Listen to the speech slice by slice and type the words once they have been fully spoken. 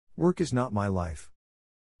Work is not my life.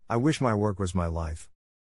 I wish my work was my life.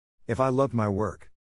 If I loved my work,